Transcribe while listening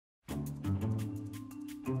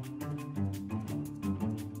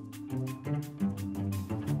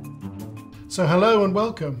So hello and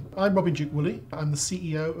welcome. I'm Duke-Woolley. I'm the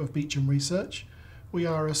CEO of Beecham Research. We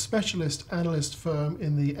are a specialist analyst firm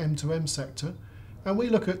in the M2M sector, and we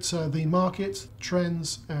look at the market,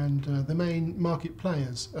 trends and the main market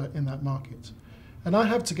players in that market. And I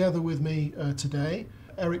have together with me today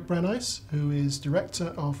Erik Brenneis, who is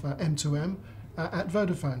Director of M2M at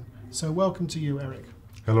Vodafone. So welcome to you, Erik.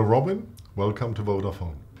 Hello Robin, welcome to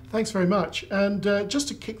Vodafone. Thanks very much. And just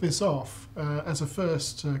to kick this off as a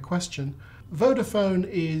first question, Vodafone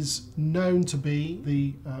is known to be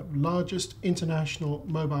the largest international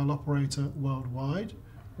mobile operator worldwide.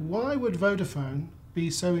 Why would Vodafone be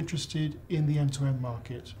so interested in the M2M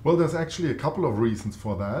market? Well, there's actually a couple of reasons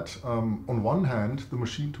for that. On one hand, the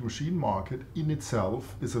machine-to-machine market in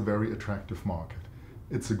itself is a very attractive market.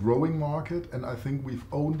 It's a growing market, and I think we've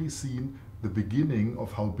only seen the beginning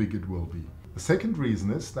of how big it will be. The second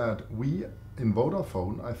reason is that we in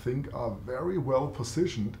Vodafone, I think, are very well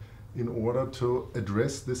positioned in order to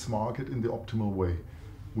address this market in the optimal way.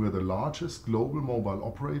 We're the largest global mobile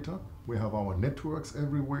operator. We have our networks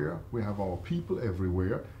everywhere, we have our people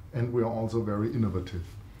everywhere, and we are also very innovative.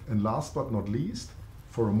 And last but not least,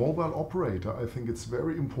 for a mobile operator, I think it's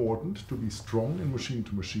very important to be strong in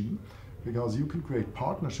machine-to-machine, because you can create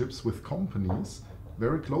partnerships with companies,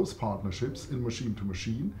 very close partnerships in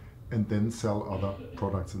machine-to-machine, and then sell other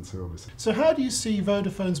products and services. So how do you see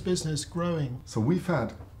Vodafone's business growing? So we've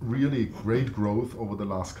had really great growth over the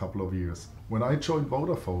last couple of years. When I joined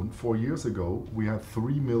Vodafone 4 years ago, we had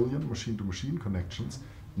 3 million machine-to-machine connections.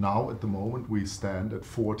 Now at the moment we stand at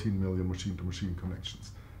 14 million machine-to-machine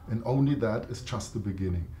connections. And only that is just the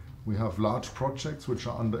beginning. We have large projects which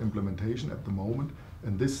are under implementation at the moment,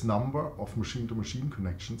 and this number of machine-to-machine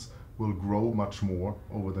connections will grow much more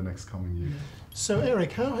over the next coming years. So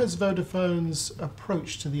Erik, how has Vodafone's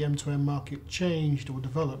approach to the M2M market changed or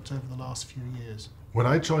developed over the last few years? When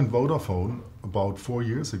I joined Vodafone about 4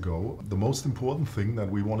 years ago, the most important thing that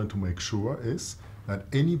we wanted to make sure is that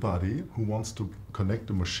anybody who wants to connect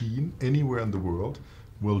a machine anywhere in the world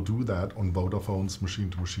will do that on Vodafone's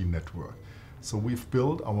machine-to-machine network. So we've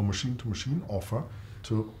built our machine-to-machine offer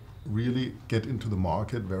to really get into the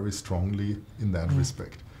market very strongly in that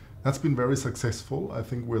respect. That's been very successful. I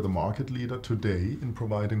think we're the market leader today in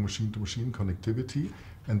providing machine-to-machine connectivity,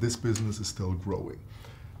 and this business is still growing.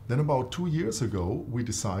 Then about 2 years ago, we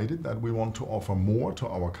decided that we want to offer more to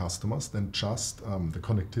our customers than just the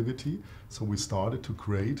connectivity. So we started to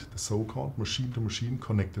create the so-called machine-to-machine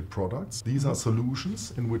connected products. These are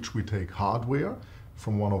solutions in which we take hardware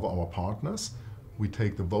from one of our partners, we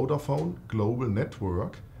take the Vodafone global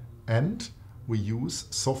network, and we use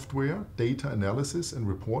software, data analysis and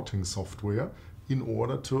reporting software in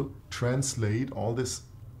order to translate all this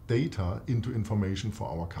data into information for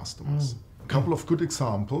our customers. A couple of good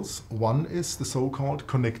examples. One is the so-called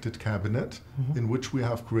connected cabinet, in which we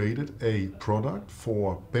have created a product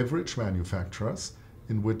for beverage manufacturers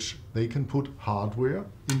in which they can put hardware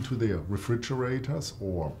into their refrigerators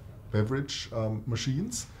or beverage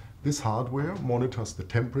machines. This hardware monitors the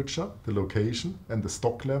temperature, the location and the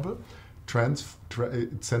stock level.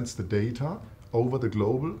 It sends the data over the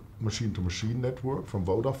global machine-to-machine network from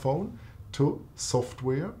Vodafone to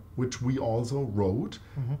software, which we also wrote.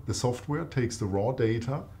 The software takes the raw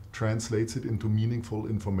data, translates it into meaningful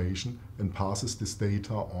information, and passes this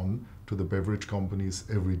data on to the beverage companies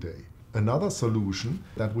every day. Another solution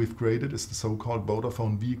that we've created is the so-called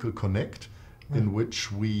Vodafone Vehicle Connect, in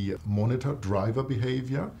which we monitor driver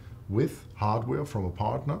behavior with hardware from a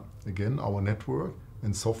partner, again our network,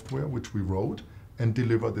 and software which we wrote, and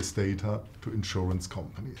deliver this data to insurance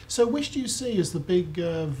companies. So which do you see as the big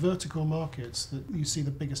vertical markets that you see the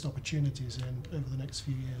biggest opportunities in over the next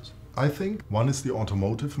few years? I think one is the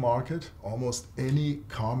automotive market. Almost any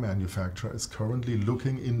car manufacturer is currently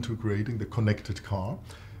looking into creating the connected car,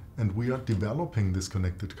 and we are developing this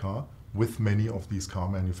connected car with many of these car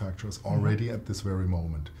manufacturers already at this very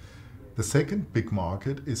moment. The second big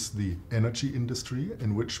market is the energy industry,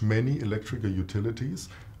 in which many electrical utilities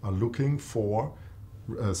are looking for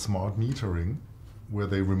smart metering, where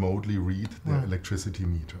they remotely read their electricity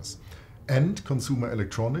meters. And consumer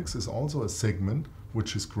electronics is also a segment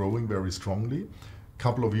which is growing very strongly. A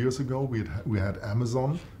couple of years ago, we had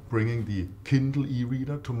Amazon bringing the Kindle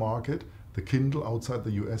e-reader to market. The Kindle outside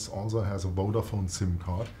the US also has a Vodafone SIM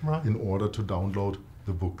card in order to download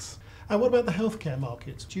the books. And what about the healthcare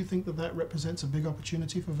market? Do you think that that represents a big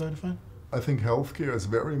opportunity for Vodafone? I think healthcare is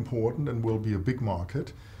very important and will be a big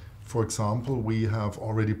market. For example, we have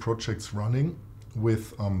already projects running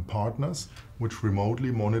with partners which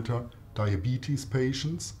remotely monitor diabetes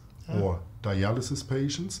patients or dialysis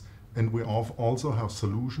patients. And we also have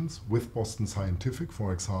solutions with Boston Scientific,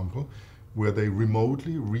 for example, where they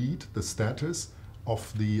remotely read the status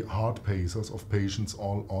of the heart pacers of patients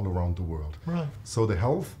all around the world. Right. So the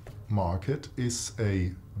health market is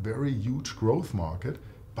a very huge growth market,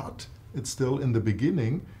 but it's still in the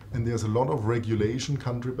beginning, and there's a lot of regulation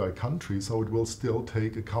country by country, so it will still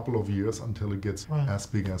take a couple of years until it gets Right. as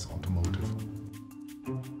big as automotive.